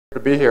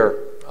be here.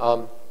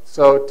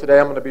 So today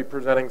I'm going to be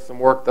presenting some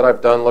work that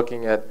I've done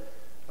looking at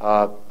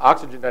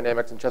oxygen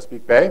dynamics in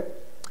Chesapeake Bay.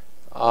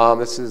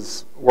 This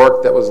is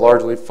work that was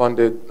largely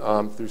funded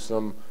through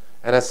some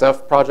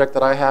NSF project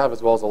that I have,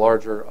 as well as a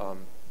larger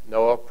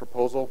NOAA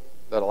proposal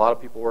that a lot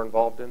of people were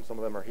involved in. Some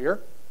of them are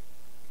here.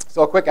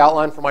 So a quick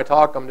outline for my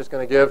talk. I'm just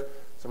going to give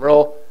some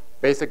real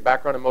basic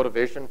background and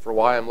motivation for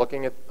why I'm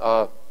looking at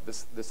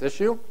this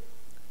issue.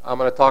 I'm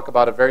going to talk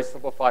about a very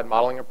simplified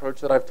modeling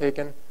approach that I've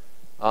taken.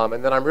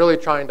 And then I'm really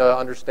trying to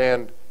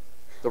understand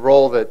the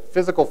role that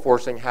physical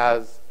forcing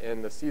has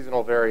in the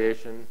seasonal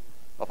variation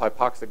of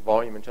hypoxic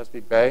volume in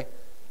Chesapeake Bay.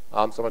 So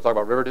I'm going to talk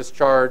about river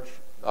discharge,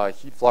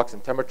 heat flux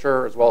and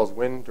temperature, as well as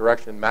wind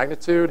direction and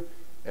magnitude.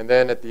 And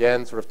then at the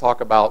end, sort of talk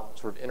about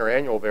sort of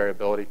interannual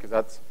variability, because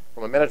that's,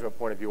 from a management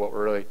point of view, what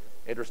we're really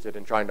interested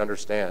in trying to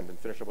understand, and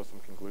finish up with some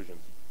conclusions.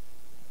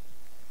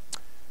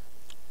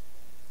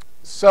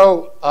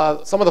 So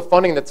some of the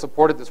funding that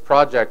supported this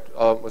project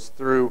was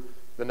through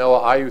the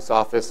NOAA IUS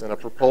office and a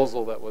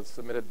proposal that was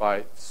submitted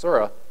by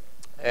SURA.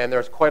 And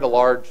there's quite a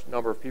large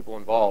number of people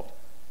involved.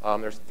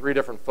 There's 3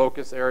 different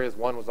focus areas.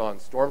 One was on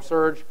storm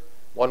surge,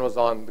 one was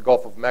on the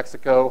Gulf of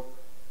Mexico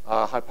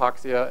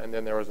hypoxia, and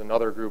then there was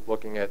another group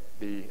looking at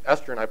the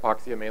estuarine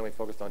hypoxia, mainly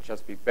focused on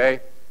Chesapeake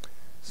Bay.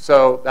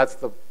 So that's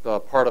the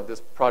part of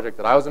this project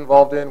that I was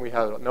involved in. We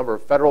had a number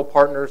of federal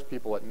partners,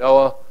 people at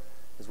NOAA,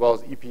 as well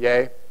as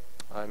EPA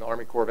and the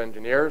Army Corps of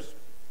Engineers.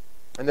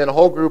 And then a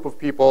whole group of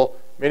people,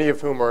 many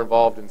of whom are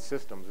involved in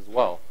systems as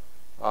well.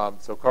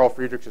 So Carl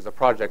Friedrich is a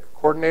project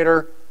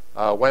coordinator.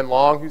 Wen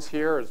Long, who's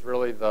here, is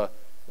really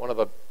one of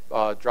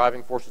the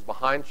driving forces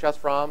behind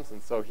ChesROMs.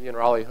 And so he and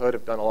Raleigh Hood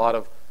have done a lot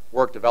of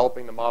work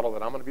developing the model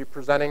that I'm going to be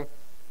presenting.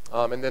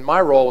 And then my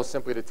role was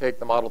simply to take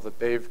the models that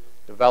they've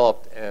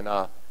developed and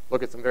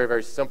look at some very,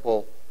 very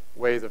simple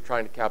ways of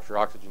trying to capture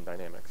oxygen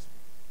dynamics.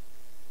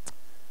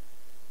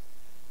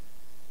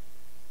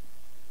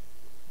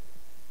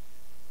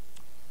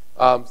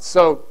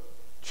 So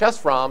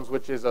ChesROMs,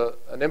 which is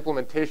an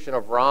implementation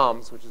of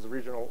ROMS, which is a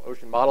regional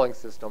ocean modeling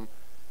system,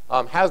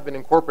 has been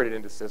incorporated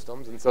into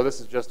systems. And so this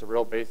is just a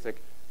real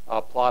basic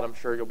plot. I'm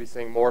sure you'll be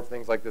seeing more of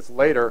things like this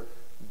later.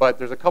 But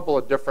there's a couple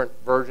of different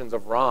versions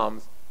of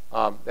ROMS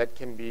that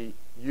can be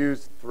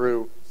used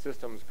through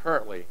systems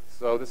currently.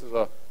 So this is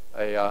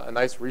a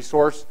nice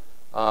resource.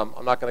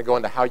 I'm not going to go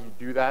into how you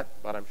do that,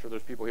 but I'm sure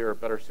there's people here who are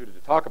better suited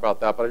to talk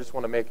about that. But I just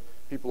want to make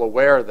people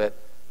aware that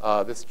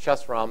this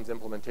ChesROMs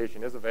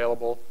implementation is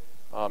available.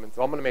 And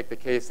so I'm going to make the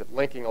case that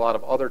linking a lot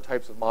of other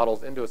types of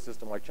models into a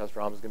system like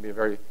ChesROMs is going to be a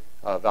very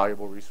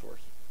valuable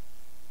resource.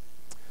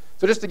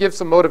 So just to give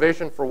some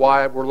motivation for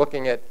why we're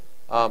looking at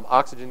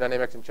oxygen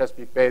dynamics in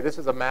Chesapeake Bay, this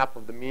is a map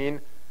of the mean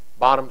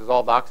bottom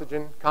dissolved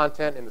oxygen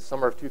content in the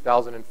summer of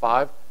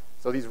 2005.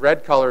 So these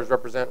red colors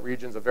represent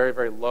regions of very,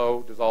 very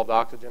low dissolved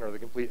oxygen, or the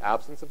complete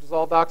absence of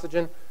dissolved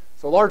oxygen.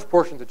 So large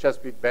portions of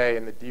Chesapeake Bay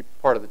in the deep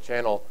part of the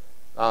channel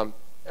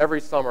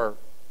every summer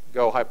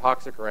go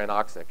hypoxic or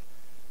anoxic.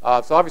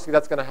 So obviously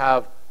that's going to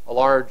have a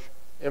large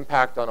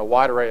impact on a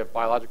wide array of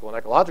biological and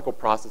ecological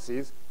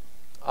processes.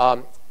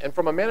 And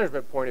from a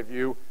management point of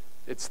view,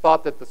 it's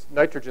thought that the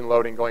nitrogen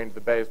loading going into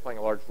the bay is playing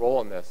a large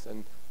role in this.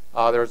 And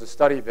there was a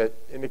study that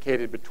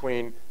indicated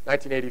between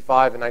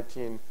 1985 and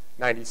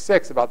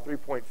 1996, about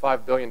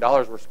 $3.5 billion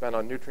were spent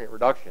on nutrient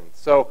reduction.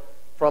 So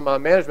from a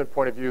management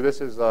point of view,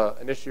 this is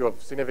an issue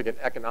of significant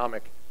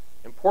economic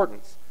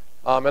importance.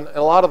 And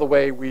a lot of the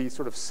way we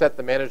sort of set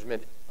the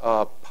management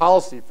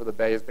policy for the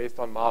bay is based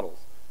on models.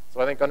 So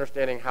I think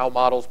understanding how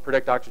models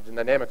predict oxygen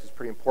dynamics is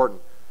pretty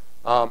important.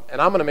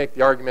 And I'm going to make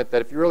the argument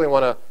that if you really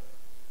want to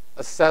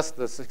assess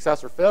the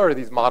success or failure of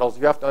these models,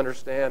 you have to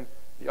understand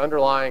the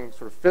underlying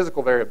sort of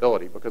physical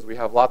variability, because we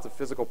have lots of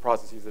physical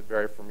processes that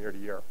vary from year to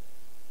year.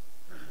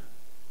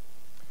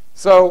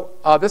 So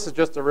this is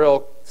just a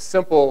real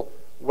simple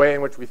way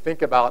in which we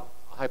think about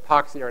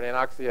hypoxia or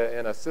anoxia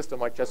in a system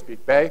like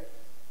Chesapeake Bay.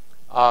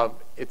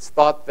 It's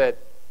thought that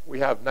we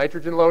have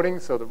nitrogen loading,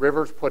 so the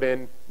rivers put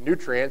in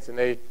nutrients and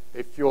they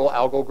fuel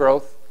algal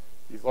growth.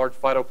 These large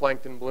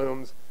phytoplankton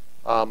blooms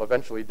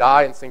eventually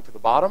die and sink to the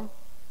bottom.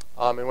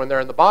 And when they're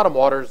in the bottom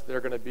waters,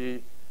 they're going to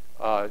be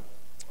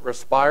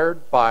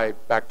respired by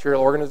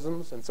bacterial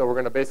organisms. And so we're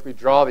going to basically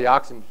draw the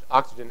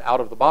oxygen out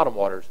of the bottom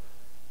waters.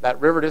 That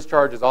river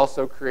discharge is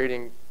also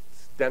creating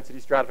density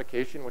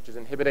stratification, which is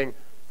inhibiting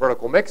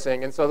vertical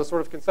mixing. And so the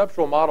sort of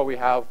conceptual model we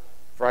have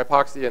for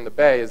hypoxia in the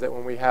bay is that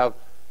when we have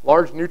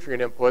large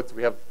nutrient inputs,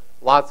 we have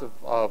lots of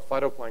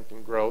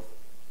phytoplankton growth.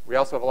 We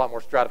also have a lot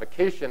more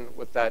stratification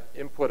with that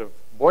input of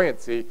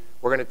buoyancy.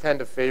 We're going to tend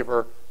to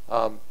favor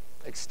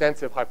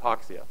extensive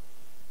hypoxia.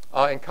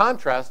 In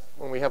contrast,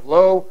 when we have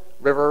low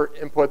river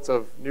inputs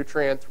of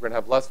nutrients, we're going to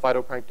have less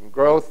phytoplankton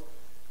growth.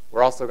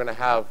 We're also going to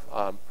have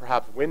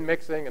perhaps wind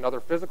mixing and other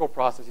physical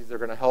processes that are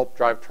going to help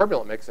drive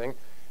turbulent mixing.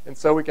 And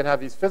so we can have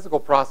these physical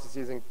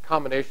processes in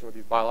combination with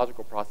these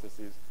biological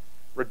processes,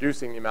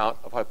 reducing the amount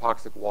of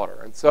hypoxic water.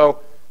 And so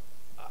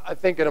I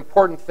think an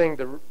important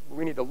thing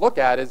we need to look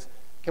at is,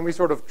 can we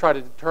sort of try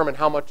to determine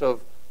how much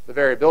of the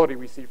variability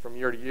we see from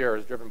year to year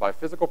is driven by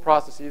physical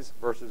processes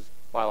versus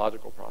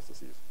biological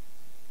processes.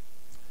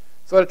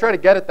 So to try to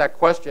get at that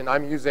question,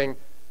 I'm using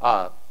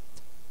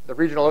the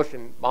regional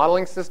ocean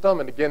modeling system.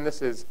 And again,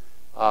 this is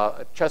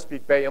a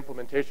Chesapeake Bay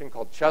implementation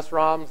called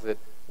ChesROMS that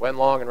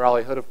Wenlong and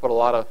Raleigh Hood have put a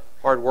lot of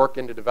hard work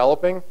into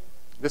developing.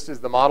 This is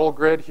the model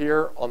grid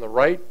here on the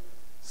right.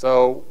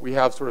 So we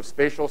have sort of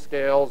spatial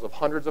scales of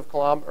hundreds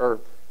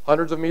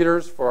of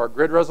meters for our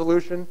grid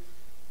resolution.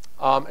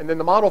 And then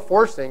the model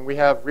forcing, we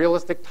have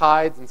realistic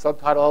tides and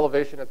subtidal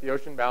elevation at the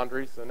ocean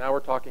boundary. So now we're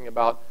talking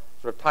about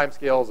sort of time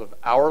scales of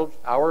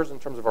hours in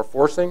terms of our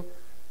forcing.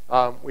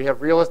 We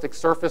have realistic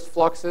surface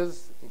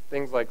fluxes,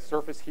 things like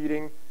surface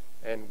heating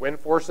and wind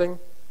forcing.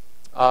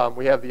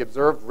 We have the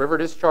observed river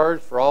discharge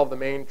for all of the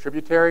main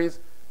tributaries.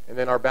 And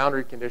then our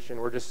boundary condition,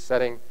 we're just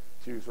setting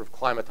to sort of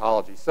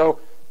climatology. So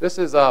this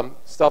is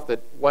stuff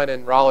that Wen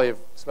and Raleigh have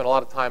spent a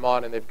lot of time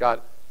on, and they've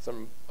got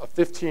a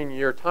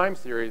 15-year time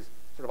series,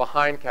 sort of a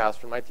hindcast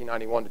from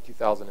 1991 to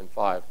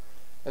 2005.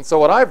 And so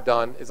what I've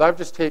done is I've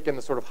just taken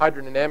the sort of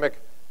hydrodynamic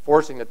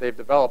forcing that they've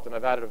developed, and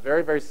I've added a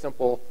very, very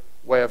simple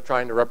way of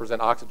trying to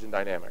represent oxygen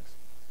dynamics.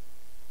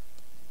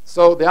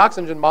 So the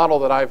oxygen model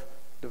that I've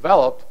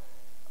developed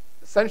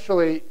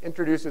essentially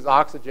introduces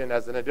oxygen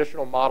as an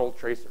additional model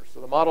tracer.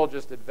 So the model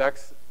just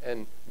advects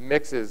and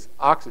mixes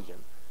oxygen.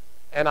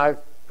 And I've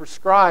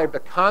prescribed a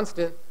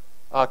constant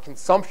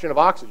consumption of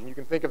oxygen. You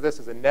can think of this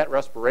as a net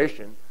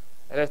respiration.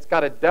 And it's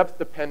got a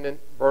depth-dependent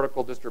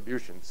vertical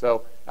distribution.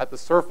 So at the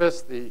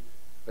surface, the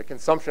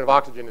consumption of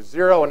oxygen is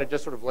 0, and it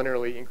just sort of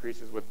linearly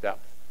increases with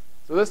depth.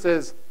 So this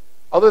is,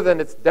 other than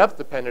it's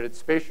depth-dependent, it's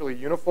spatially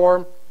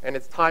uniform, and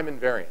it's time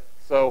invariant.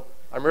 So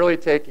I'm really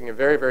taking a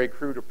very, very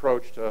crude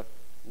approach to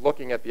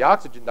looking at the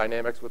oxygen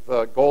dynamics with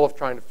the goal of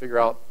trying to figure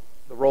out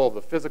the role of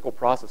the physical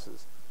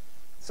processes.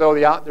 So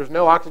there's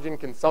no oxygen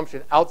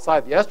consumption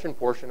outside the estuarine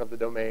portion of the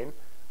domain.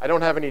 I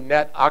don't have any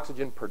net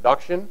oxygen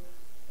production.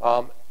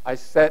 I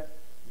set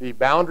the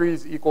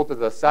boundaries equal to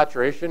the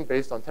saturation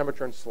based on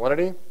temperature and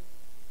salinity.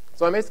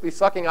 So I'm basically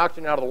sucking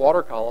oxygen out of the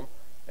water column,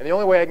 and the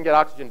only way I can get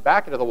oxygen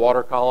back into the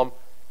water column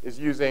is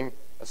using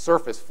a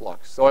surface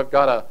flux. So I've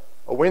got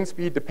a wind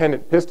speed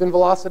dependent piston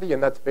velocity,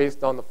 and that's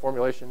based on the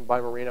formulation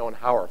by Marino and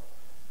Howarth.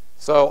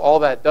 So all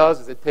that does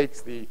is it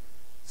takes the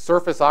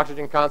surface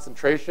oxygen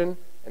concentration,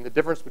 and the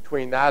difference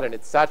between that and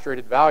its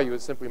saturated value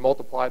is simply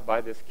multiplied by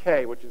this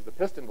K, which is the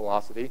piston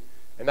velocity,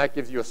 and that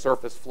gives you a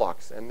surface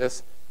flux. And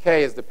this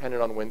K is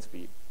dependent on wind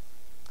speed.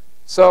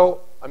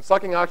 So I'm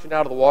sucking oxygen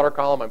out of the water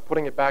column. I'm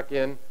putting it back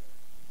in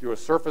through a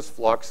surface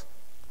flux.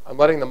 I'm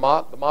letting the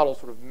model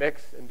sort of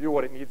mix and do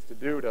what it needs to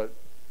do to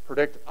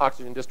predict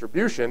oxygen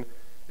distribution.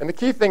 And the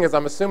key thing is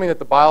I'm assuming that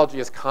the biology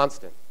is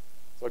constant.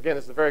 So again,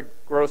 this is a very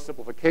gross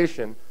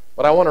simplification,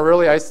 but I want to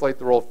really isolate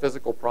the role of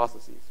physical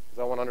processes because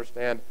I want to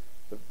understand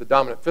the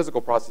dominant physical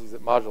processes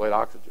that modulate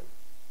oxygen.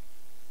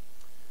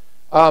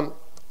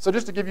 So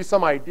just to give you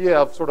some idea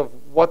of sort of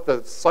what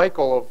the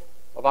cycle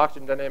of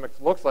oxygen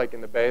dynamics looks like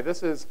in the bay,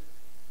 this is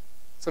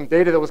some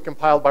data that was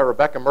compiled by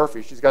Rebecca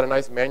Murphy. She's got a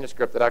nice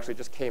manuscript that actually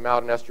just came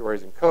out in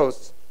Estuaries and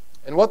Coasts.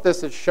 And what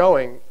this is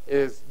showing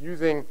is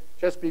using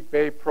Chesapeake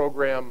Bay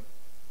program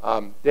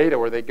data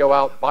where they go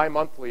out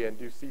bi-monthly and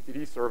do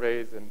CPD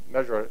surveys and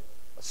measure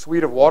a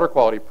suite of water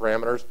quality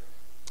parameters.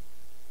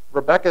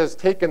 Rebecca has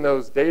taken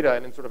those data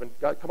and sort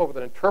of come up with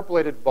an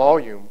interpolated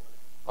volume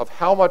of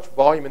how much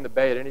volume in the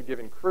bay at any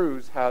given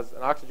cruise has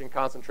an oxygen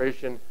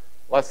concentration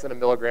less than 1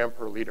 milligram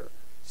per liter.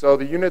 So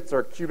the units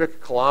are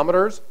cubic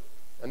kilometers,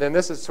 and then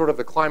this is sort of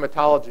the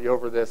climatology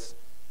over this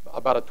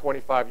about a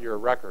 25-year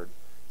record.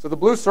 So the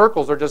blue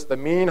circles are just the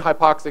mean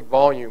hypoxic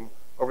volume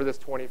over this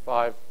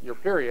 25-year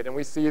period, and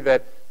we see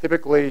that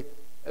typically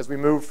as we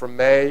move from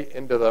May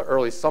into the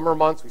early summer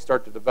months, we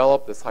start to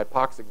develop this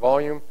hypoxic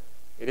volume.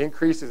 It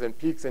increases and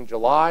peaks in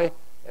July,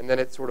 and then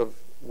it sort of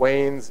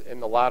wanes in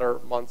the latter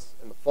months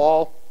in the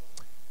fall.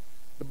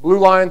 The blue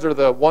lines are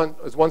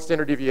one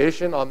standard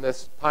deviation on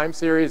this time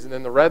series, and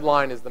then the red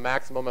line is the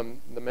maximum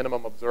and the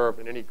minimum observed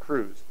in any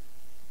cruise.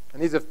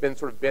 And these have been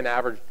sort of been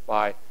averaged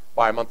by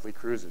monthly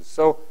cruises.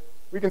 So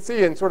we can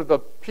see in sort of the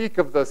peak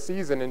of the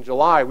season in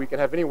July, we can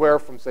have anywhere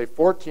from, say,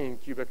 14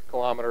 cubic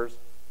kilometers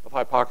of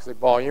hypoxic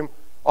volume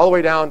all the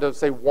way down to,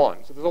 say,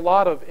 1. So there's a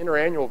lot of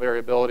interannual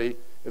variability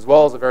as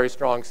well as a very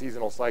strong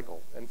seasonal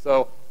cycle. And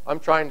so I'm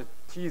trying to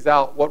tease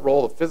out what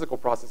role the physical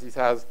processes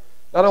has,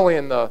 not only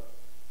in the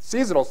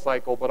seasonal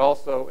cycle, but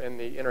also in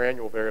the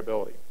interannual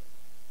variability.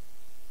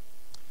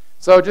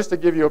 So just to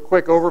give you a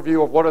quick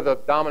overview of what are the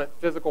dominant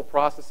physical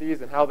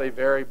processes and how they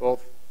vary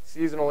both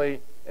seasonally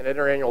and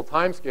interannual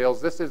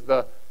timescales, this is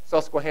the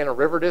Susquehanna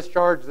River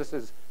discharge. This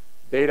is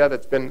data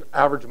that's been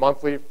averaged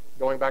monthly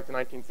going back to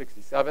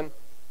 1967.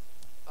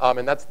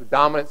 And that's the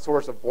dominant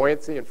source of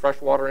buoyancy and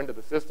fresh water into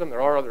the system.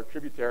 There are other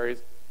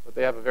tributaries, but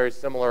they have a very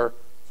similar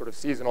sort of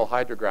seasonal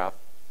hydrograph.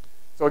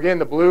 So again,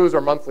 the blues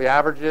are monthly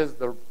averages.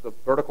 The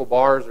vertical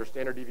bars are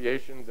standard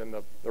deviations, and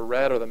the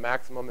red are the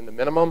maximum and the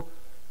minimum.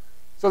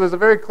 So there's a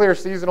very clear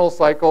seasonal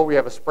cycle. We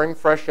have a spring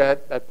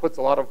freshet that puts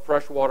a lot of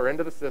fresh water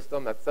into the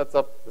system that sets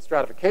up the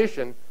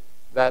stratification.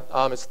 that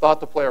is thought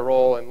to play a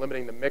role in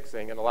limiting the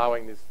mixing and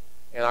allowing these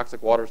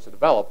anoxic waters to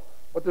develop.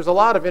 But there's a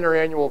lot of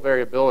interannual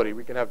variability.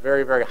 We can have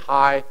very, very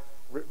high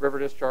river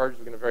discharges.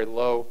 We can have very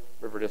low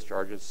river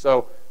discharges.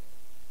 So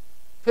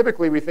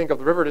typically, we think of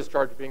the river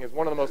discharge being as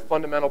one of the most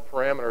fundamental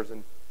parameters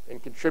in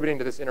contributing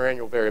to this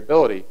interannual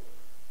variability.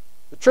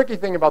 The tricky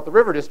thing about the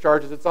river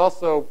discharge is it's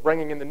also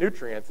bringing in the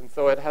nutrients, and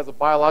so it has a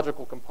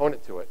biological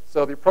component to it.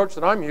 So the approach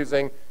that I'm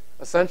using,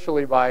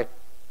 essentially by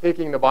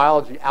taking the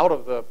biology out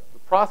of the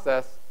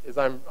process, is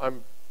I'm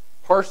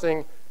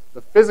parsing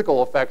the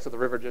physical effects of the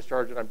river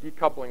discharge, and I'm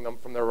decoupling them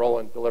from their role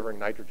in delivering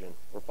nitrogen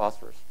or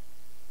phosphorus.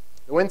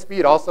 The wind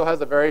speed also has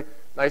a very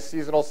nice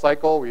seasonal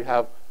cycle. We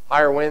have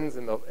higher winds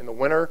in the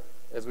winter.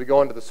 As we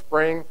go into the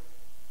spring,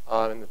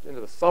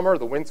 into the summer,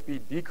 the wind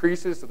speed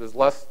decreases, so there's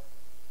less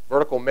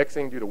vertical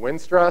mixing due to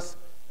wind stress.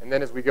 And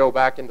then as we go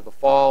back into the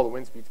fall, the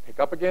wind speeds pick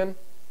up again.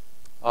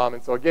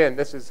 And so again,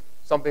 this is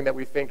something that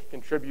we think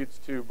contributes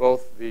to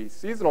both the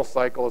seasonal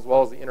cycle as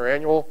well as the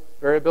interannual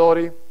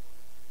variability.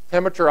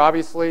 Temperature,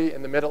 obviously,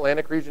 in the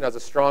mid-Atlantic region has a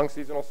strong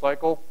seasonal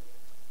cycle.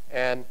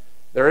 And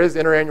there is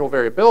interannual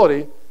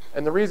variability.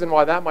 And the reason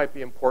why that might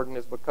be important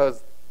is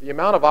because the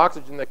amount of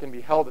oxygen that can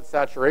be held at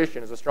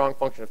saturation is a strong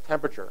function of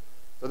temperature.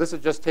 So this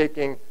is just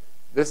taking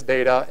this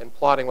data and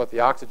plotting what the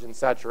oxygen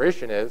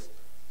saturation is.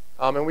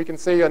 And we can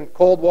see in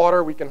cold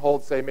water, we can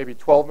hold, say, maybe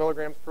 12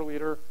 milligrams per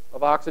liter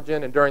of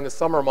oxygen. And during the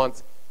summer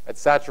months, at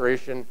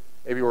saturation,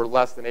 maybe we're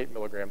less than 8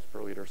 milligrams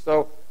per liter.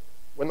 So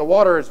when the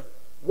water is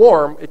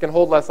warm, it can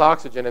hold less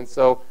oxygen. And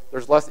so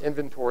there's less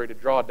inventory to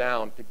draw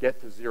down to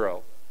get to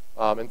zero.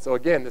 And so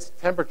again, this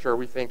temperature,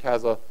 we think,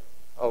 has a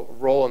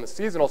role in the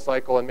seasonal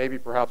cycle and maybe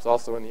perhaps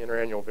also in the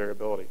interannual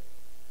variability.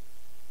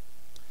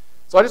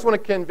 So I just want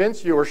to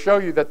convince you or show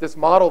you that this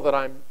model that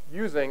I'm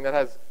using that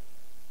has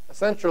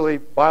essentially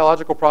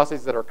biological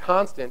processes that are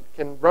constant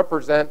can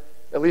represent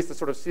at least the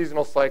sort of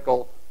seasonal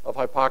cycle of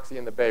hypoxia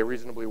in the bay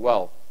reasonably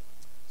well.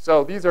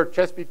 So these are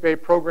Chesapeake Bay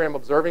program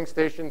observing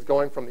stations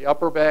going from the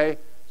upper bay,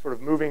 sort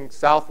of moving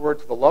southward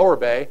to the lower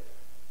bay.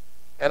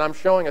 And I'm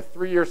showing a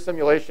 3-year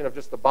simulation of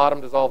just the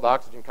bottom dissolved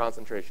oxygen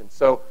concentration.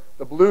 So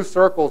the blue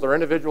circles are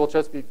individual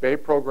Chesapeake Bay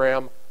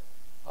program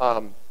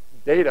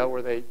data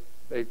where they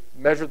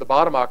measured the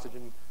bottom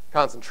oxygen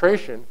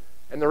concentration.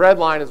 And the red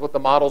line is what the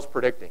model's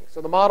predicting.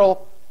 So the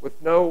model, with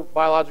no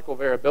biological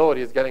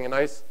variability, is getting a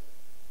nice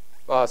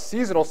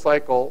seasonal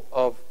cycle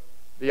of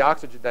the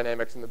oxygen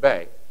dynamics in the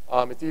bay.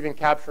 It's even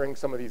capturing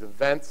some of these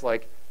events,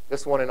 like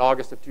this one in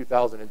August of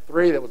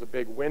 2003 that was a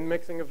big wind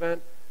mixing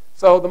event.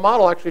 So the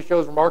model actually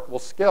shows remarkable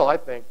skill, I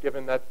think,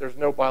 given that there's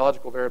no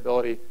biological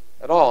variability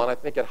at all. And I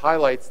think it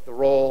highlights the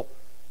role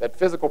that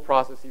physical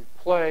processes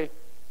play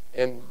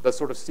in the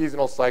sort of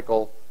seasonal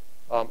cycle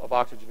of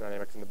oxygen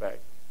dynamics in the bay.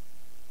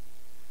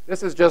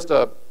 This is just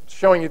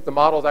showing you that the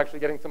model is actually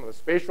getting some of the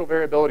spatial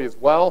variability as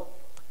well.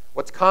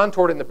 What's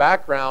contoured in the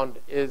background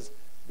is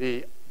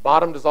the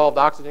bottom dissolved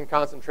oxygen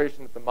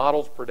concentration that the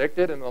model's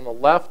predicted. And on the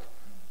left,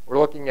 we're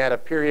looking at a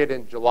period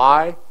in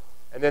July.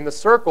 And then the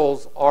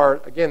circles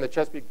are, again, the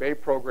Chesapeake Bay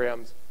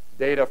program's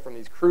data from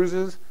these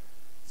cruises.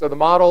 So the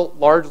model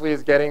largely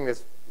is getting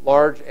this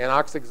large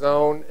anoxic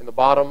zone in the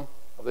bottom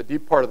of the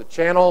deep part of the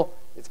channel.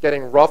 It's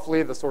getting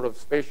roughly the sort of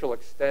spatial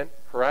extent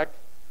correct.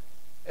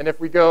 And if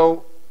we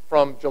go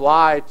from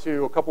July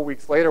to a couple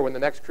weeks later when the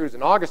next cruise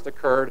in August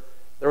occurred,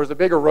 there was a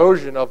big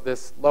erosion of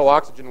this low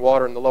oxygen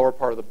water in the lower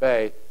part of the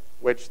bay,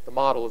 which the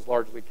model is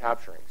largely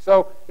capturing.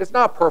 So it's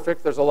not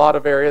perfect. There's a lot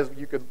of areas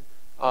you could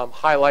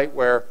highlight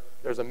where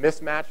there's a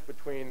mismatch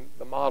between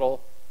the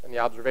model and the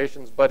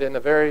observations, but in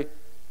a very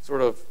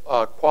sort of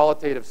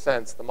qualitative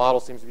sense, the model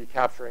seems to be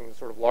capturing the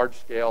sort of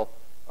large-scale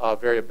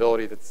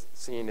variability that's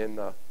seen in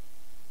the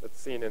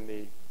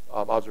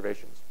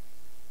observations.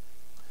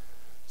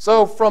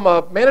 So from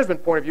a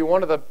management point of view,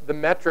 one of the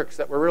metrics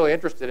that we're really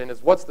interested in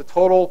is what's the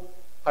total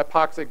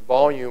hypoxic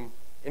volume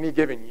any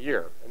given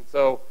year. And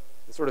so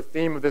the sort of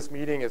theme of this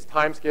meeting is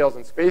time scales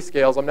and space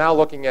scales. I'm now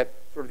looking at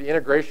sort of the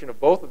integration of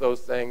both of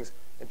those things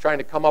and trying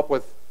to come up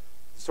with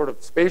sort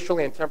of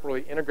spatially and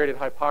temporally integrated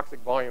hypoxic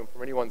volume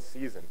from any one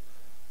season.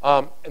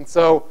 And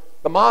so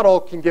the model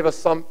can give us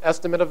some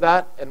estimate of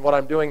that. And what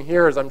I'm doing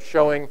here is I'm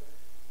showing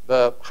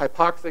the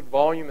hypoxic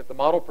volume that the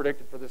model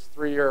predicted for this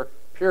 3-year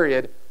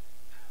period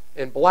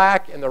in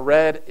black, and the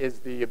red is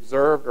the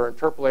observed or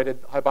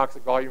interpolated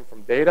hypoxic volume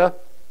from data.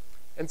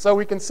 And so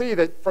we can see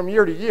that from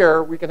year to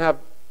year, we can have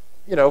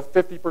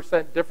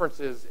 50%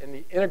 differences in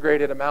the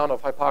integrated amount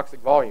of hypoxic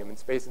volume in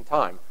space and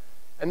time.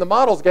 And the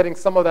model's getting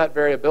some of that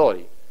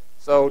variability.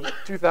 So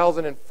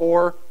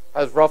 2004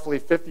 has roughly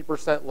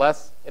 50%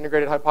 less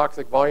integrated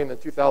hypoxic volume than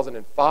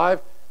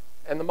 2005,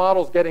 and the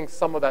model's getting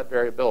some of that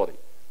variability.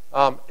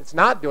 It's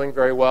not doing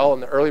very well in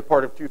the early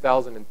part of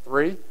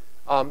 2003,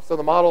 so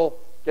the model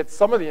gets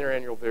some of the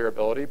interannual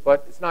variability,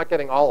 but it's not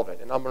getting all of it.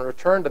 And I'm going to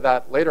return to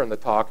that later in the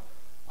talk.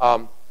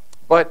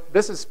 But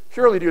this is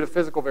purely due to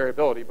physical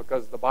variability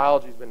because the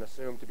biology has been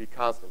assumed to be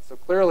constant. So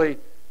clearly,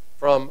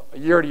 from a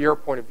year-to-year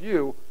point of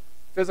view,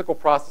 physical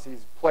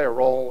processes play a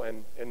role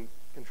in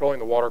controlling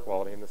the water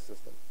quality in this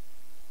system.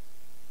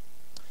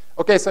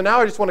 Okay, so now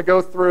I just want to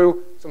go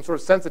through some sort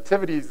of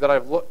sensitivities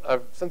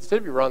that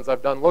sensitivity runs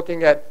I've done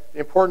looking at the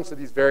importance of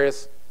these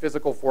various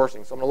physical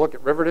forcing. So I'm going to look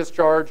at river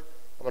discharge,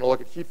 I'm going to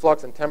look at heat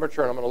flux and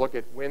temperature, and I'm going to look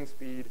at wind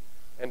speed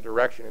and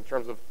direction in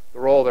terms of the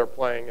role they're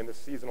playing in the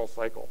seasonal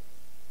cycle.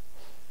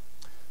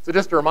 So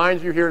just to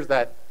remind you, here's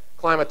that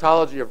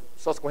climatology of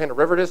Susquehanna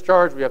River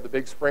discharge. We have the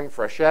big spring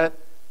freshet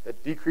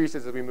that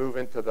decreases as we move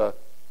into the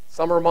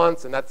summer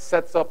months, and that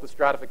sets up the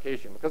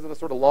stratification. Because of the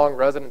sort of long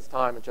residence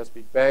time in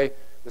Chesapeake Bay,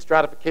 the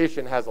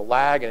stratification has a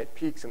lag and it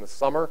peaks in the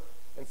summer.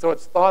 And so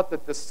it's thought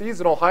that the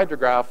seasonal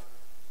hydrograph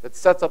that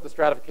sets up the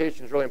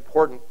stratification is really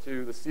important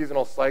to the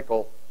seasonal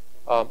cycle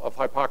of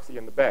hypoxia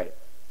in the bay.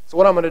 So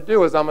what I'm going to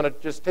do is I'm going to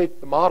just take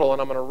the model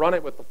and I'm going to run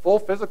it with the full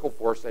physical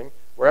forcing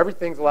where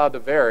everything's allowed to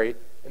vary,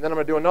 and then I'm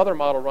going to do another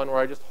model run where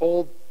I just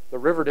hold the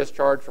river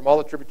discharge from all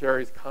the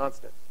tributaries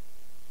constant.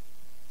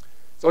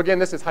 So again,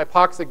 this is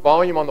hypoxic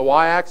volume on the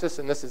y-axis,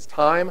 and this is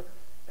time.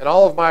 And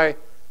all of my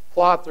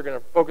plots are going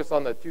to focus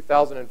on the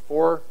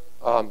 2004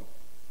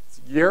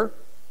 year.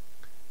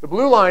 The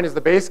blue line is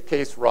the base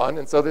case run,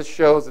 and so this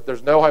shows that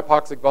there's no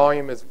hypoxic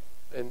volume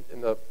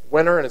in the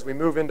winter, and as we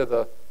move into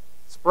the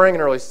spring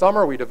and early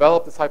summer, we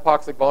develop this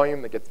hypoxic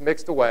volume that gets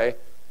mixed away.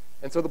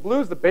 And so the blue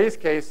is the base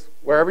case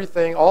where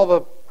everything, all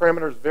the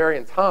parameters vary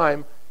in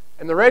time,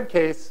 and the red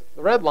case,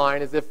 the red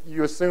line, is if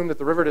you assume that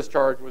the river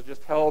discharge was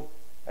just held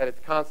at its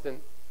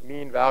constant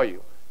mean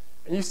value.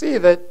 And you see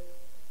that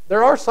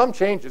there are some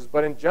changes,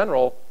 but in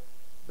general,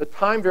 the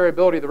time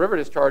variability of the river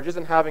discharge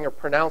isn't having a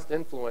pronounced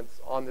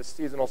influence on this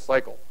seasonal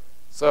cycle.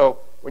 So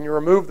when you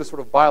remove the sort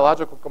of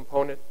biological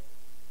component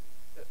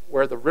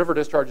where the river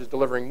discharge is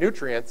delivering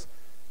nutrients,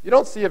 you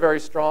don't see a very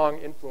strong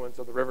influence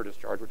of the river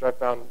discharge, which I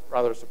found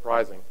rather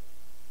surprising.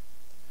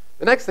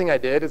 The next thing I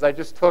did is I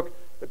just took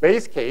the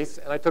base case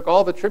and I took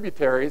all the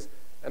tributaries,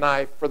 and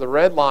for the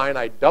red line,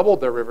 I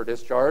doubled their river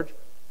discharge.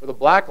 For the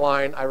black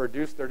line, I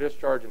reduced their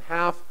discharge in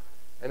half,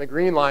 and the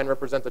green line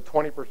represents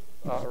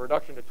a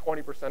reduction to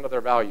 20% of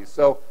their value.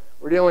 So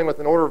we're dealing with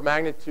an order of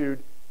magnitude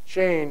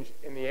change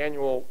in the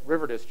annual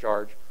river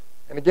discharge.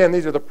 And again,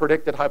 these are the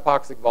predicted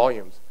hypoxic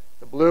volumes.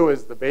 The blue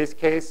is the base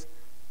case,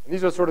 and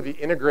these are sort of the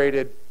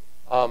integrated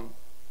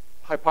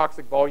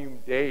hypoxic volume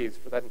days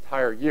for that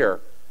entire year.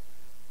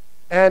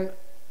 And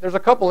there's a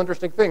couple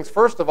interesting things.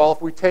 First of all,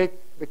 if we take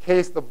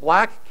the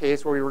black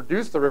case where we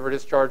reduce the river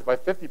discharge by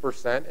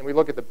 50%, and we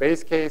look at the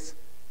base case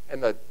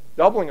and the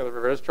doubling of the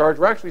river discharge,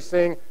 we're actually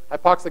seeing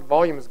hypoxic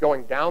volume is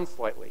going down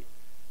slightly.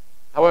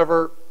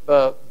 However,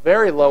 the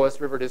very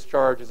lowest river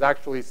discharge is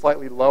actually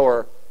slightly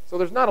lower, so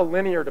there's not a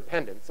linear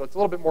dependence. So it's a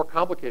little bit more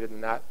complicated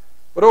than that.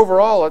 But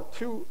overall,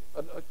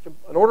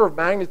 an order of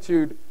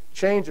magnitude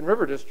change in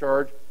river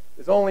discharge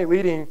is only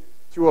leading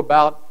to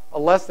about a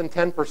less than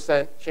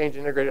 10% change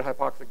in integrated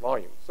hypoxic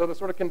volume. So the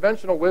sort of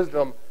conventional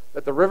wisdom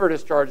that the river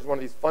discharge is one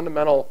of these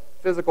fundamental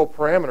physical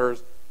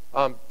parameters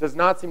does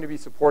not seem to be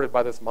supported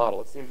by this model.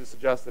 It seems to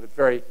suggest that it's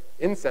very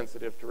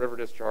insensitive to river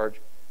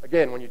discharge,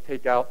 again, when you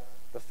take out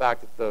the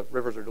fact that the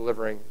rivers are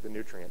delivering the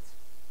nutrients.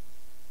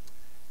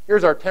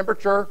 Here's our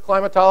temperature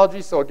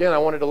climatology. So again, I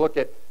wanted to look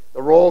at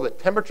the role that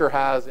temperature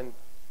has in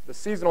the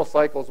seasonal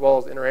cycle as well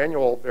as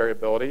interannual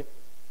variability.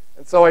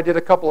 And so I did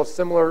a couple of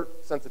similar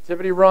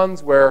sensitivity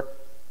runs where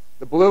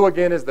the blue,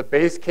 again, is the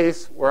base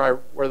case where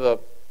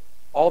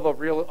all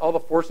the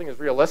forcing is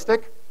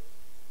realistic.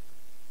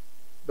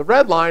 The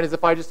red line is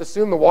if I just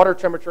assume the water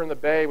temperature in the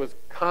bay was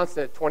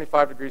constant at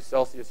 25 degrees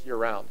Celsius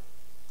year-round.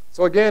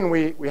 So again,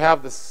 we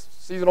have this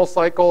seasonal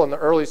cycle in the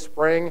early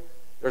spring.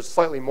 There's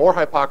slightly more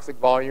hypoxic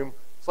volume,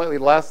 slightly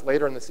less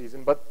later in the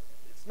season, but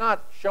it's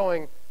not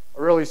showing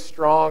a really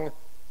strong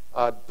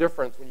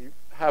difference when you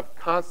have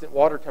constant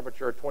water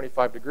temperature at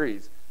 25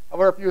 degrees.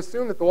 However, if you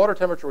assume that the water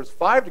temperature was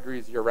 5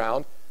 degrees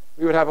year-round,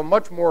 we would have a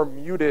much more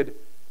muted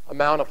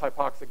amount of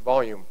hypoxic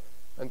volume.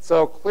 And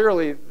so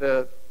clearly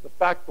the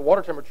fact the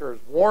water temperature is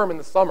warm in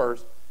the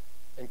summers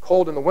and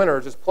cold in the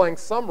winters is playing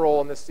some role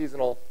in this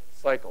seasonal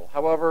cycle.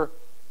 However,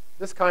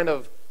 this kind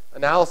of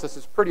analysis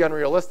is pretty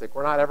unrealistic.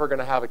 We're not ever going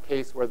to have a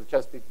case where the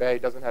Chesapeake Bay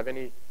doesn't have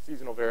any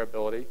seasonal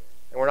variability,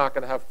 and we're not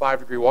going to have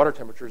 5-degree water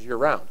temperatures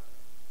year-round.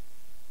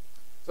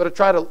 So to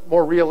try to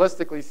more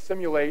realistically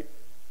simulate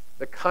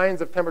the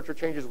kinds of temperature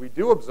changes we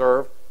do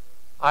observe,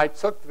 I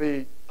took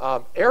the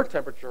air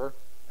temperature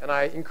and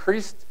I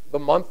increased the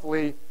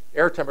monthly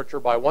air temperature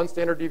by 1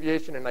 standard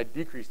deviation, and I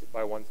decreased it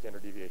by 1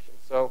 standard deviation.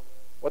 So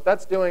what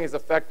that's doing is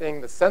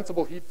affecting the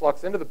sensible heat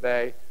flux into the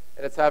bay,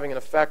 and it's having an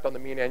effect on the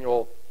mean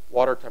annual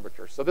water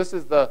temperature. So this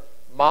is the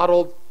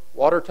modeled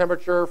water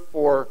temperature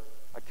for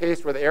a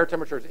case where the air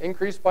temperature is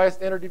increased by a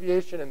standard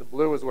deviation, and the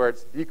blue is where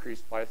it's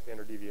decreased by a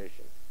standard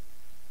deviation.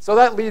 So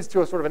that leads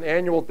to a sort of an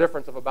annual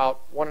difference of about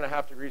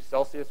 1.5 degrees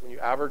Celsius when you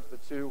average the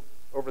two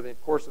over the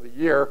course of the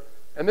year.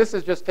 And this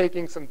is just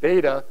taking some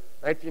data,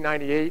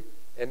 1998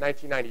 and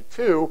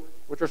 1992,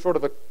 which are sort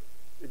of an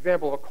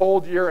example of a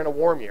cold year and a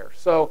warm year.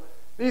 So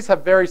these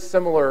have very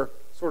similar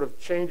sort of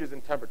changes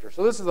in temperature.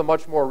 So this is a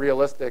much more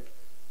realistic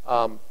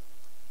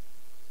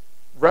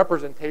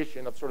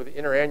representation of sort of the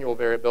interannual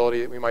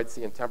variability that we might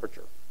see in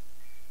temperature.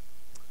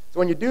 So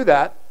when you do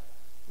that,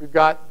 we've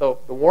got the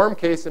warm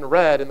case in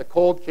red and the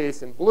cold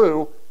case in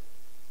blue.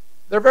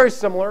 They're very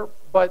similar,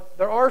 but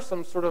there are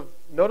some sort of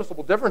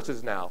noticeable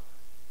differences now.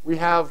 We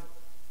have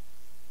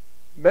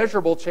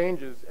measurable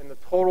changes in the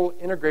total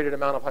integrated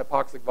amount of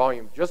hypoxic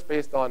volume just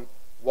based on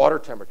water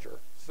temperature.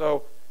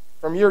 So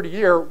from year to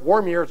year,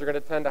 warm years are going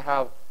to tend to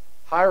have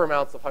higher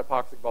amounts of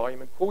hypoxic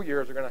volume, and cool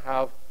years are going to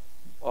have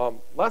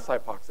less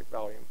hypoxic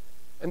volume.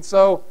 And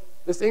so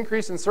this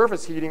increase in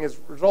surface heating is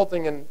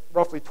resulting in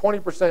roughly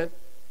 20%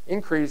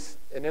 increase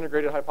in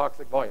integrated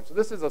hypoxic volume. So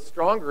this is a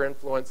stronger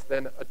influence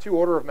than a 2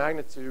 order of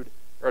magnitude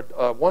or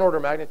a 1 order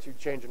of magnitude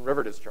change in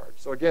river discharge.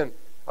 So again,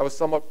 I was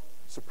somewhat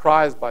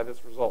surprised by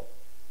this result.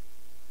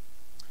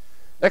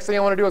 Next thing I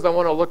want to do is I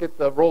want to look at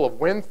the role of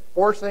wind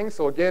forcing.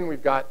 So again,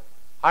 we've got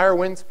higher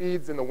wind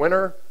speeds in the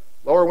winter,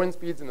 lower wind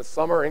speeds in the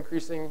summer,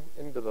 increasing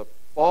into the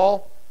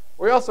fall.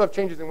 We also have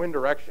changes in wind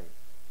direction.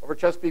 Over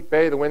Chesapeake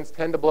Bay, the winds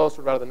tend to blow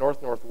sort of out of the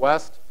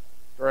north-northwest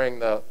during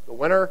the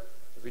winter.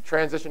 As we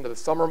transition to the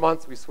summer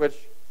months, we switch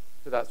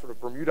to that sort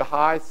of Bermuda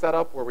high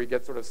setup where we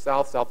get sort of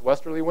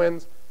south-southwesterly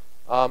winds.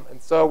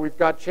 And so we've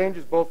got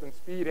changes both in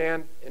speed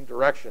and in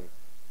direction.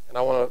 And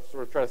I want to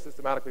sort of try to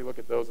systematically look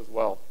at those as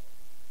well.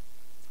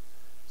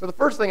 So the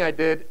first thing I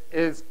did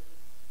is,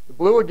 the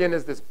blue again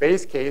is this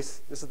base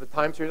case. This is the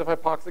time series of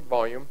hypoxic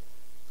volume.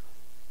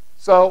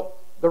 So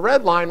the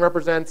red line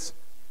represents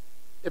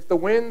if the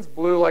winds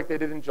blew like they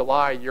did in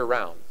July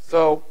year-round.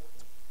 So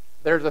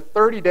there's a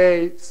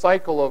 30-day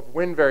cycle of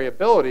wind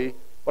variability,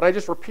 but I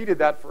just repeated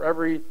that for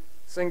every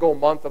single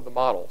month of the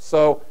model.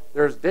 So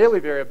there's daily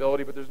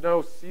variability, but there's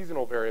no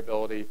seasonal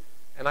variability.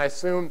 And I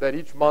assumed that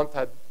each month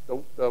had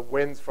the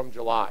winds from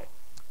July.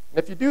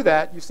 And if you do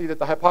that, you see that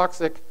the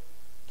hypoxic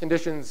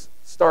conditions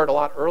start a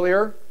lot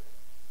earlier,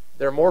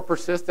 they're more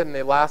persistent, and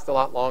they last a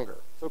lot longer.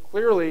 So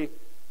clearly,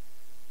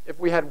 if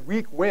we had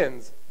weak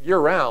winds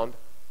year-round,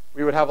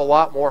 we would have a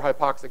lot more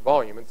hypoxic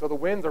volume. And so the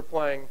winds are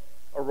playing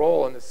a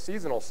role in this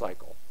seasonal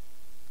cycle.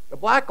 The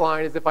black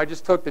line is if I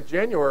just took the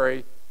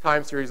January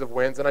time series of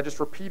winds and I just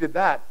repeated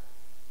that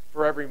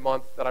for every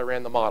month that I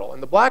ran the model.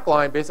 And the black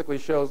line basically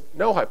shows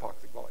no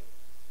hypoxic volume.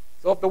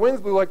 So if the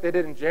winds blew like they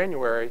did in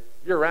January,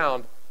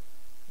 year-round,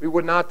 we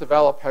would not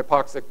develop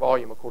hypoxic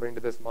volume according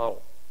to this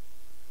model.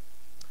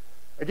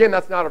 Again,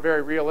 that's not a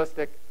very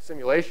realistic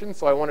simulation,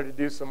 so I wanted to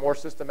do some more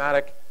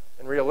systematic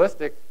and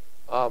realistic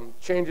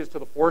changes to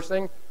the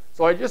forcing.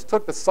 So I just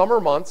took the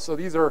summer months, so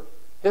these are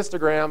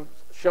histograms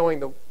showing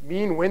the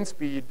mean wind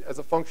speed as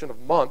a function of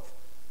month.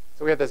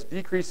 So we have this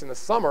decrease in the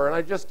summer, and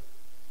I just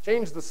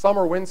changed the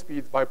summer wind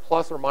speeds by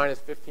plus or minus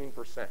 15%.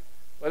 So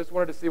I just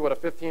wanted to see what a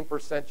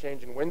 15%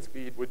 change in wind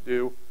speed would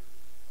do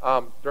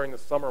during the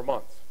summer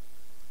months.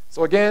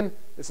 So again,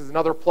 this is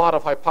another plot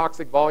of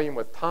hypoxic volume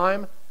with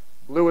time.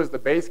 Blue is the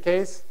base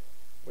case.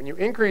 When you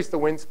increase the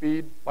wind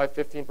speed by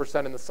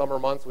 15% in the summer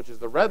months, which is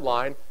the red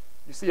line,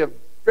 you see a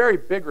very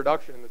big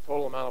reduction in the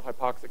total amount of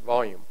hypoxic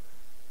volume.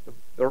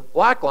 The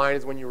black line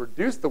is when you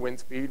reduce the wind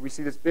speed, we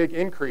see this big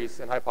increase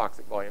in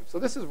hypoxic volume. So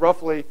this is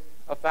roughly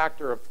a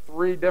factor of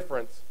 3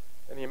 difference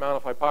in the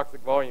amount of hypoxic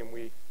volume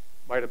we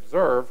might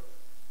observe,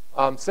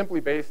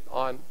 simply based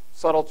on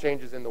subtle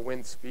changes in the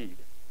wind speed.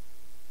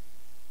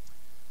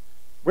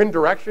 Wind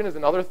direction is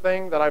another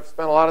thing that I've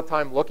spent a lot of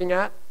time looking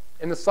at.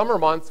 In the summer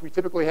months, we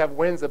typically have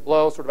winds that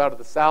blow sort of out of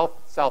the south,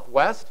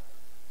 southwest.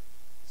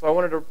 So I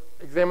wanted to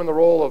examine the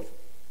role of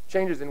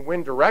changes in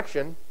wind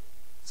direction.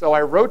 So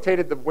I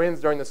rotated the winds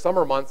during the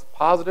summer months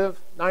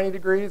positive 90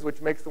 degrees,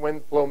 which makes the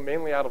winds blow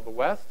mainly out of the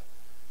west.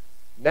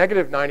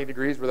 Negative 90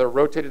 degrees, where they're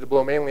rotated to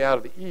blow mainly out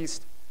of the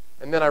east.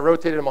 And then I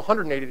rotated them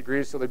 180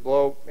 degrees, so they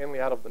blow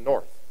mainly out of the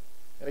north.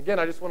 And again,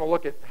 I just want to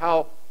look at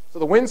how, so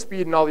the wind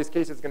speed in all these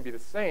cases is going to be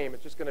the same.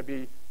 It's just going to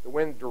be, the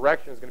wind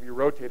direction is going to be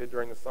rotated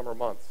during the summer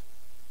months.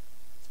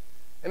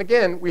 And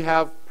again, we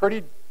have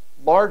pretty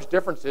large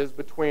differences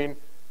between,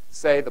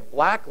 say, the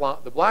black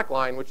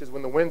line, which is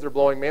when the winds are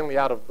blowing mainly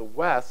out of the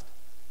west,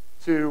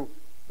 to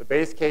the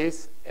base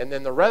case, and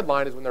then the red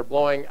line is when they're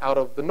blowing out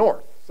of the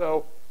north.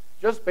 So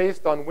just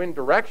based on wind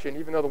direction,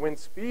 even though the wind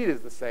speed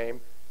is the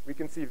same, we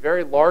can see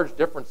very large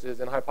differences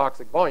in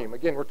hypoxic volume.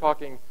 Again, we're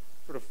talking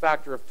sort of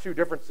factor of 2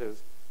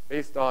 differences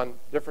based on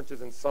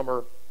differences in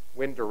summer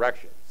wind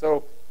direction.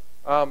 So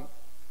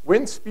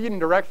wind speed and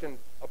direction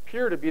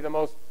appear to be the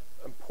most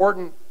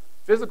important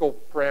physical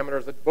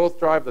parameters that both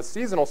drive the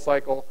seasonal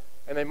cycle,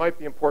 and they might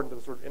be important to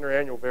the sort of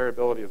interannual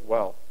variability as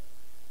well.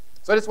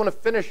 So I just want to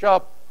finish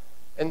up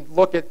and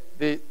look at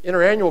the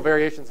interannual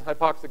variations in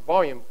hypoxic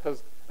volume,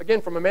 because again,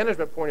 from a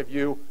management point of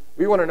view,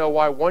 we want to know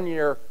why one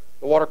year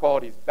the water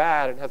quality is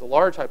bad and has a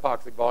large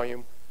hypoxic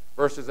volume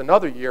versus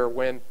another year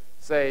when,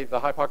 say,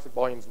 the hypoxic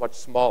volume is much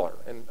smaller.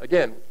 And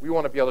again, we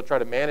want to be able to try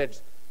to manage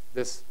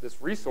this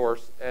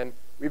resource, and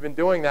we've been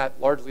doing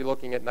that largely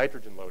looking at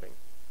nitrogen loading.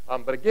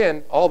 But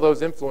again, all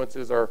those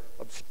influences are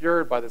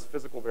obscured by this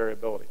physical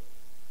variability.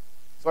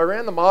 So I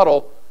ran the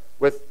model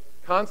with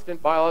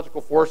constant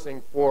biological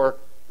forcing for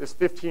this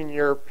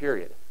 15-year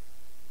period.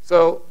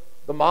 So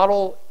the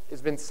model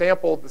has been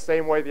sampled the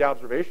same way the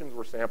observations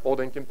were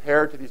sampled and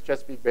compared to these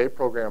Chesapeake Bay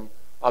program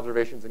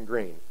observations in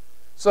green.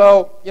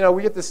 So,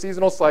 we get this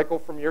seasonal cycle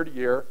from year to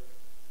year.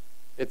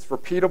 It's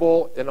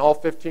repeatable in all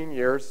 15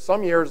 years.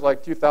 Some years,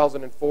 like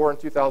 2004 and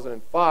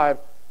 2005,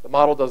 the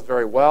model does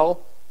very well.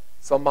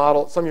 Some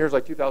years,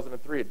 like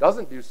 2003, it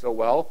doesn't do so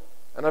well.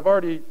 And I've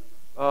already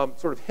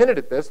sort of hinted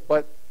at this,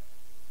 but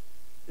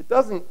it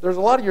doesn't. There's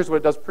a lot of years where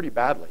it does pretty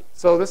badly.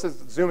 So this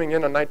is zooming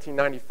in on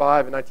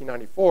 1995 and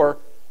 1994.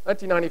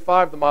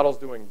 1995, the model's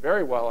doing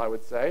very well, I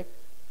would say.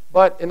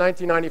 But in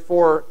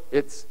 1994,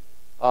 it's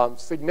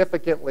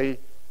significantly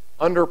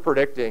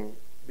under-predicting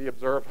the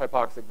observed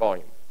hypoxic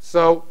volume.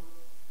 So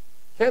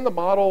can the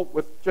model,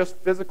 with just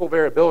physical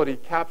variability,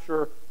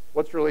 capture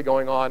what's really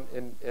going on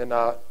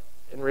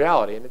in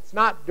reality? And it's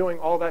not doing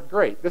all that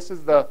great. This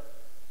is the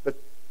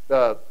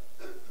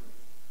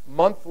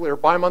monthly or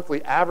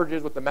bi-monthly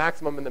averages with the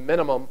maximum and the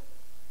minimum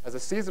as a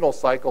seasonal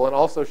cycle, and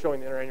also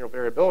showing the interannual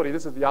variability.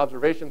 This is the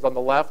observations on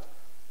the left,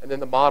 and then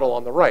the model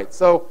on the right.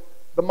 So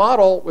the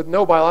model with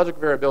no biologic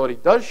variability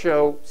does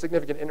show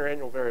significant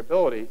interannual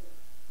variability,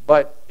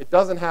 but it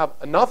doesn't have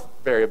enough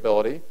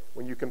variability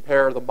when you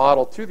compare the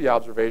model to the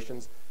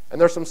observations.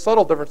 And there's some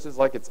subtle differences,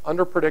 like it's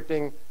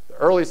under-predicting the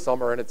early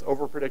summer and it's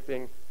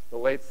over-predicting the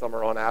late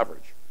summer on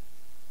average.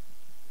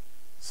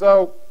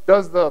 So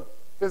does the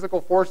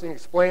physical forcing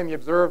explain the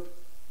observed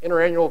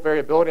interannual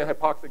variability in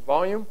hypoxic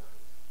volume?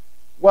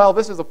 Well,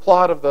 this is a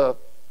plot of the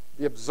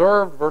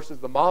observed versus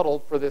the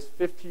modeled for this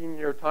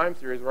 15-year time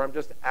series, where I'm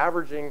just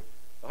averaging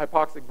the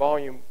hypoxic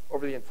volume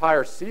over the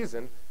entire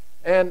season.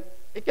 And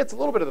it gets a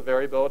little bit of the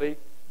variability,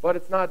 but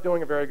it's not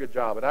doing a very good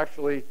job. It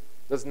actually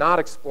does not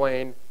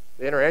explain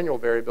the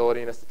interannual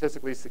variability in a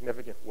statistically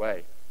significant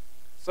way.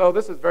 So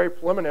this is very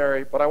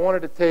preliminary, but I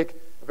wanted to take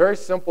a very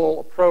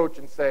simple approach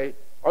and say,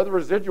 are the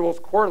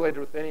residuals correlated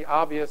with any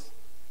obvious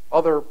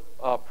other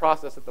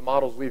process that the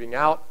model's leaving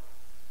out?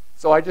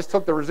 So I just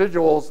took the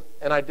residuals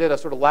and I did a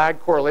sort of lag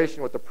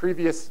correlation with the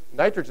previous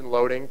nitrogen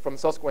loading from the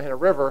Susquehanna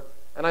River,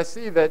 and I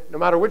see that no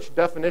matter which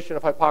definition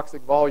of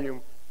hypoxic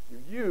volume you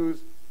use,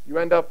 you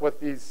end up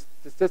with these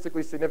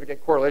statistically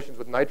significant correlations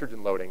with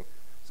nitrogen loading.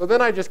 So then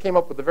I just came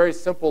up with a very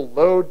simple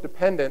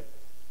load-dependent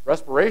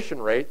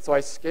respiration rate. So I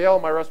scale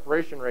my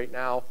respiration rate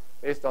now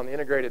based on the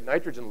integrated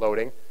nitrogen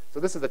loading. So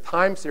this is a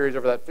time series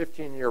over that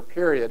 15-year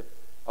period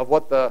of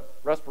what the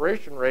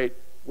respiration rate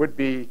would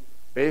be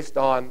based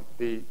on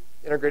the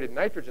integrated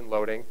nitrogen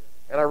loading.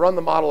 And I run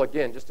the model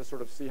again just to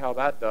sort of see how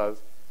that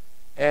does.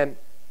 And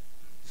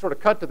sort of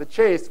cut to the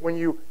chase, when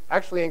you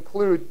actually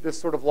include this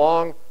sort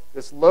of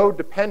this load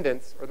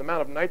dependence, or the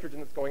amount of nitrogen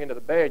that's going into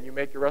the bay, and you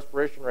make your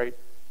respiration rate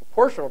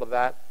proportional to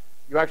that,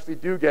 you actually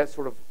do get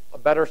sort of a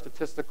better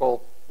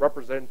statistical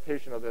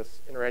representation of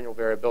this interannual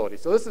variability.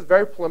 So this is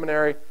very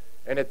preliminary,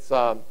 and it's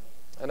and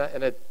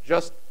it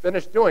just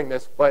finished doing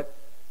this, but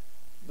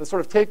the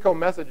sort of take-home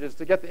message is,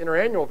 to get the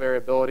interannual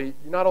variability,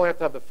 you not only have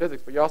to have the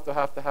physics, but you also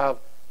have to have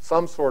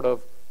some sort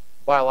of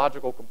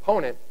biological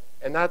component,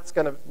 and that's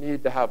going to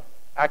need to have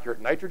accurate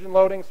nitrogen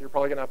loading. So you're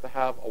probably going to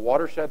have a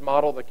watershed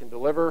model that can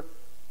deliver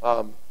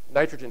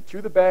nitrogen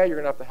to the bay.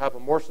 You're going to have a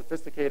more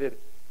sophisticated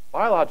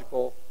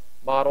biological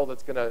model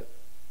that's going to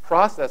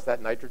process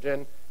that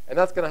nitrogen, and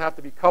that's going to have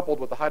to be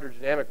coupled with the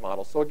hydrodynamic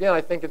model. So again,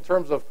 I think in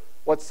terms of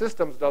what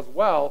systems does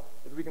well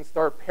is we can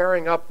start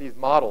pairing up these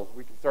models.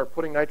 We can start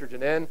putting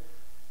nitrogen in,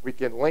 we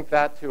can link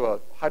that to a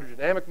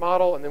hydrodynamic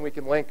model, and then we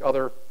can link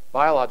other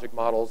biologic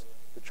models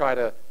to try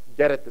to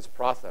get at this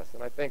process.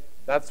 And I think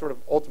that's sort of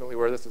ultimately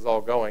where this is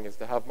all going, is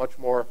to have much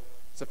more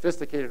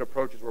sophisticated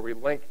approaches where we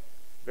link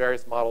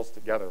various models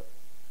together.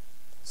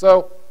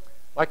 So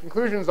my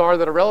conclusions are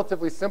that a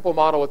relatively simple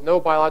model with no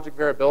biologic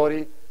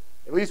variability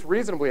at least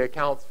reasonably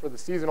accounts for the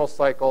seasonal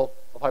cycle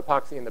of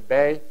hypoxia in the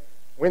bay.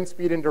 Wind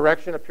speed and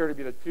direction appear to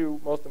be the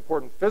two most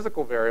important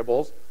physical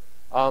variables.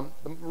 The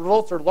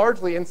results are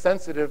largely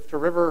insensitive to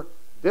river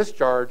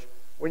discharge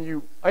when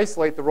you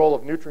isolate the role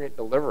of nutrient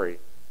delivery.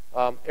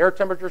 Air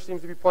temperature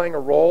seems to be playing a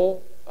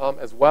role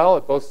as well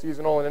at both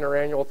seasonal and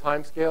interannual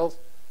timescales.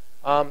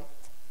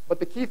 But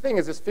the key thing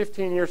is this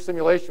 15-year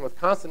simulation with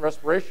constant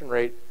respiration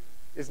rate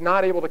is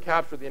not able to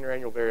capture the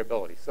interannual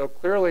variability. So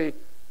clearly,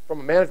 from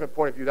a management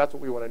point of view, that's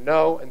what we want to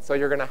know. And so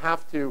you're going to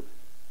have to,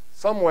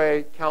 some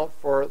way, count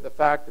for the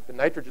fact that the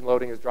nitrogen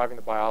loading is driving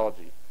the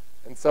biology.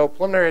 And so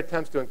preliminary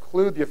attempts to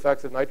include the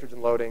effects of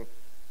nitrogen loading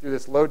through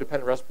this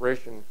load-dependent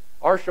respiration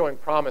are showing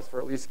promise for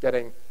at least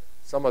getting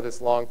some of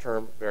this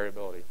long-term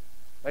variability.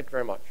 Thank you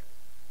very much.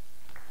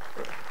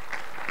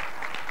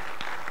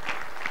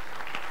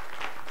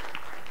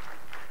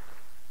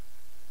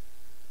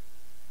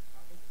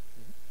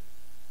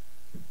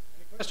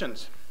 Any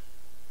questions?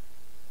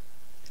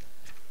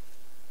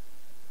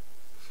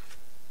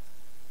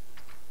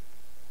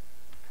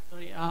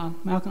 Sorry,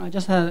 Malcolm, I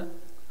just had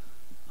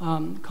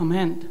a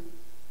comment,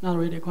 not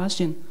really a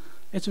question.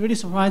 It's really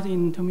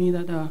surprising to me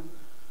that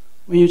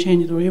when you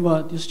change the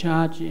river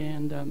discharge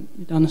and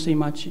you don't see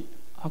much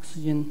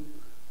oxygen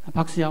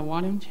hypoxia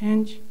volume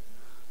change.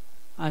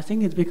 I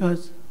think it's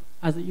because,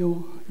 as I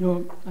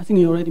think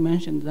you already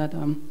mentioned that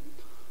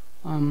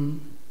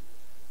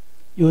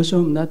you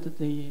assume that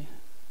the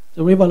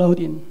river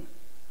loading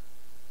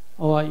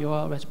or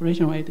your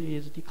respiration rate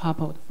is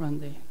decoupled from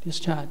the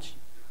discharge.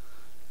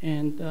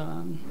 And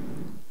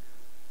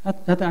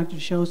that actually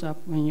shows up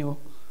when you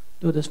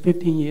do this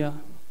 15-year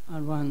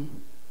run,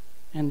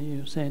 and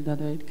you say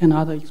that it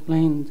cannot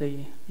explain the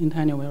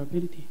internal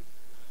variability.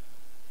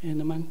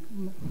 And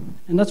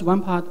that's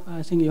one part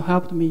I think you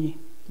helped me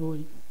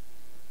to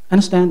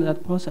understand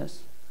that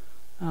process.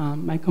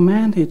 My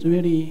comment is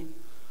really,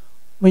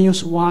 when you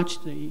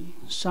swatch the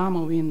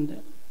summer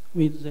wind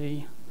with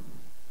the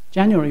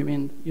January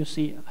wind, you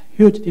see a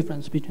huge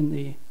difference between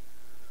the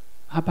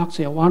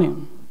hypoxia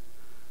volume.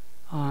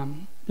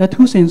 There are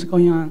two things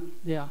going on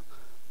there.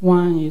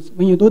 One is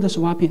when you do the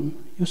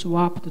swapping, you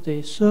swap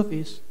the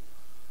surface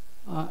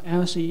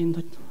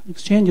LC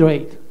exchange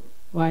rate,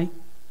 right?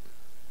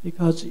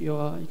 Because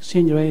your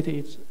exchange rate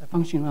is a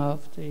function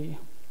of the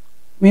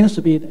wind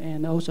speed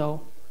and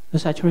also the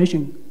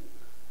saturation,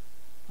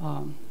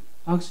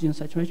 oxygen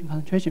saturation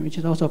concentration, which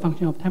is also a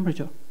function of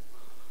temperature.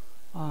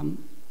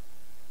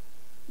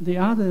 The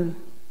other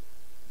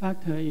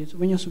factor is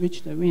when you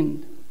switch the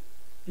wind,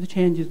 it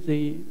changes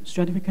the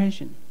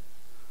stratification.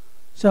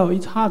 So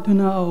it's hard to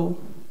know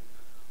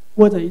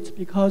whether it's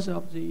because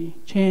of the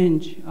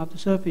change of the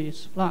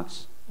surface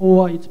flux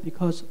or it's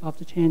because of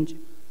the change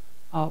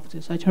of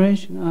the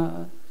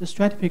saturation, the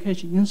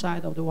stratification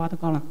inside of the water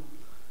column.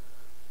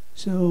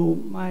 So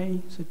my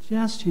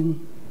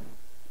suggestion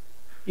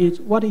is,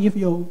 what if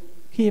you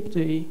keep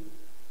the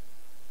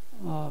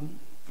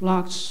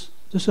flux,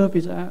 the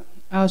surface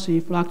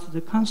LC flux to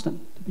be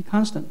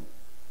constant,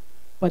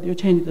 but you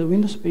change the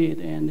wind speed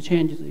and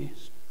change the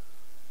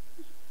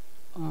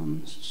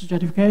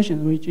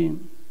stratification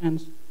regime, and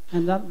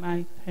that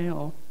might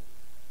tell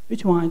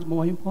which one is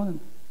more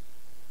important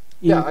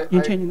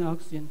in changing the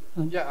oxygen.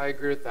 Yeah, I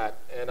agree with that.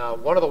 And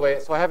one of the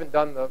ways, so I haven't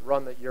done the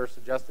run that you're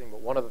suggesting,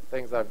 but one of the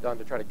things I've done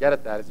to try to get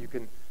at that is you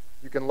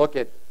can look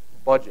at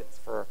budgets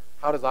for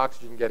how does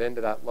oxygen get into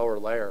that lower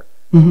layer.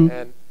 Mm-hmm.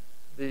 And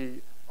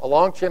a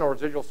long channel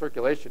residual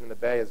circulation in the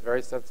bay is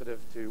very sensitive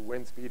to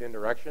wind speed and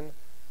direction.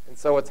 And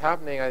so what's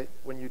happening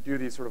when you do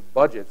these sort of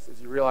budgets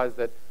is you realize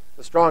that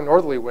the strong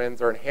northerly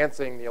winds are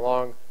enhancing the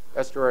along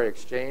estuary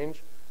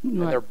exchange,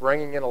 and they're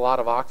bringing in a lot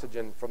of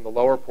oxygen from the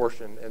lower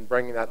portion and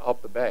bringing that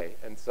up the bay.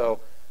 And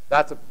so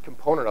that's a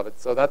component of it.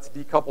 So that's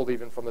decoupled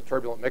even from the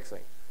turbulent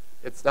mixing.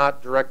 It's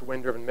not direct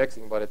wind-driven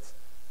mixing, but it's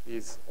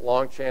these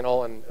long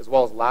channel and as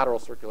well as lateral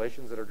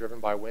circulations that are driven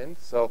by wind.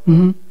 So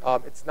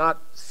it's not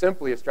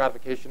simply a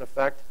stratification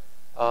effect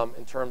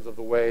in terms of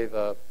the way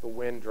the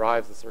wind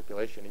drives the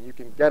circulation. And you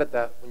can get at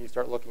that when you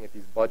start looking at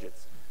these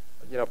budgets.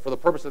 You know, for the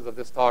purposes of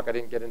this talk, I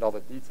didn't get into all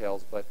the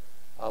details, but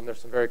there's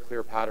some very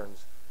clear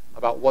patterns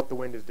about what the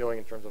wind is doing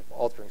in terms of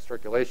altering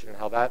circulation and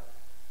how that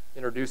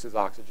introduces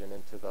oxygen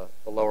into the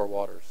lower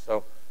waters.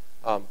 So,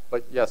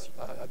 but yes,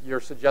 your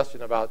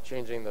suggestion about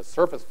changing the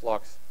surface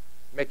flux,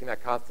 making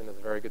that constant is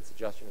a very good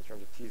suggestion in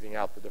terms of teasing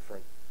out the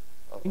different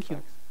Thank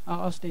effects. you.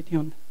 I'll stay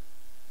tuned.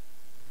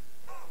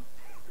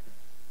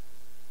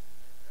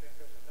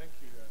 Thank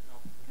you.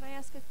 Can I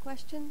ask a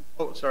question?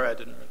 Oh, sorry, I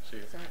didn't see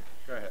you. Sorry.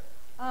 Go ahead.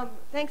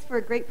 Thanks for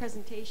a great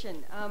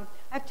presentation. I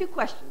have two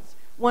questions.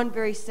 One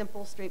very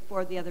simple,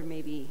 straightforward. The other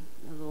maybe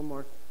a little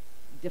more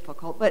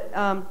difficult. But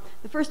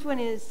the first one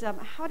is,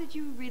 how did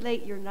you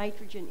relate your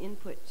nitrogen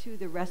input to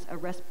the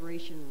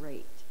respiration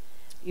rate?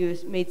 You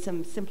made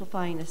some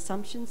simplifying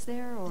assumptions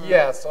there? Or?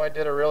 Yeah, so I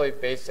did a really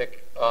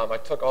basic, I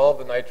took all of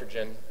the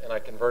nitrogen and I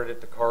converted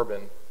it to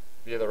carbon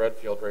via the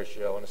Redfield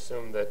ratio and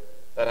assumed that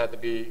that had to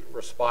be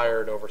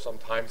respired over some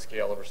time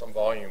scale, over some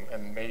volume,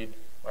 and made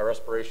my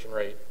respiration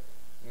rate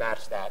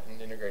match that in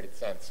an integrated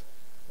sense,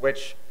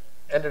 which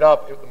ended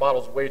up, the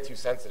model's way too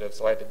sensitive,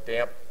 so I had to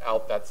damp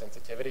out that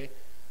sensitivity.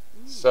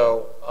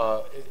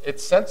 So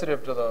it's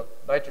sensitive to the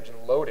nitrogen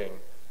loading,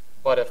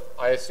 but if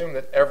I assume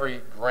that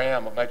every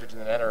gram of nitrogen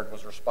that entered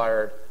was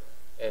respired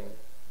and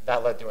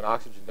that led to an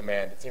oxygen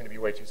demand, it seemed to be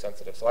way too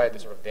sensitive, so I had to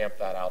sort of damp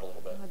that out a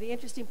little bit. The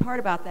interesting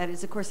part about that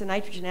is, of course, the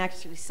nitrogen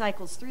actually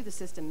cycles through the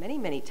system many,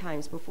 many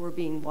times before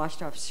being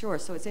washed offshore,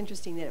 so it's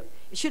interesting that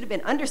it should have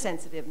been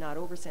undersensitive, not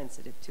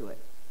oversensitive to it.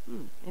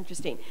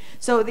 Interesting.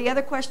 So the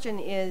other question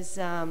is,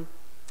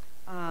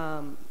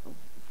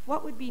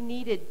 what would be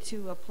needed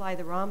to apply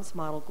the ROMS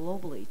model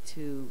globally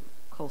to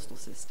coastal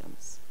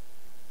systems?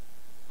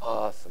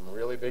 Some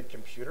really big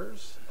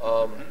computers.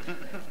 I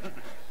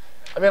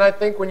mean, I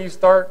think when you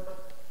start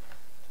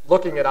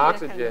looking at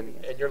oxygen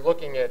and you're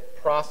looking at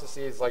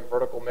processes like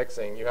vertical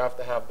mixing, you have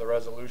to have the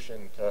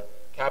resolution to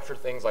capture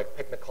things like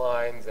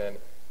pycnoclines and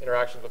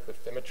interactions with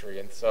bathymetry.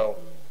 And so,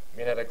 I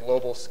mean, at a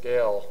global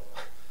scale.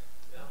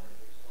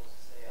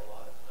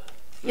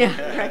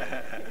 Yeah,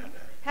 right.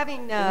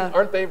 Having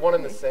aren't they one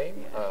and the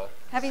same?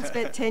 Having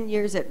spent 10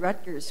 years at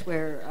Rutgers,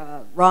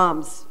 where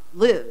ROMS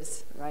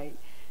lives, right?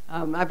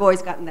 I've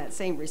always gotten that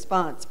same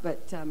response,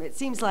 but it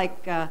seems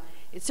like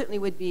it certainly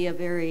would be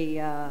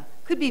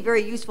could be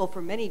very useful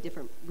for many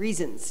different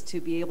reasons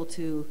to be able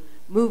to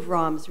move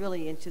ROMS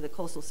really into the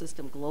coastal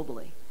system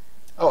globally.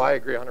 Oh, I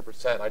agree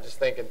 100%. I just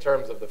think in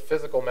terms of the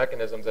physical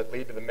mechanisms that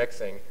lead to the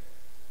mixing,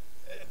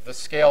 the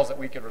scales that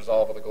we could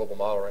resolve with a global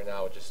model right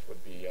now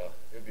would be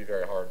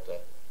very hard to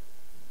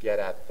get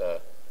at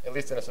at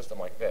least in a system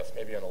like this.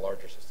 Maybe in a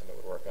larger system it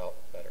would work out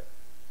better.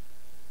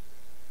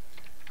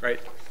 Great.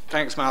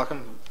 Thanks,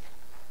 Malcolm.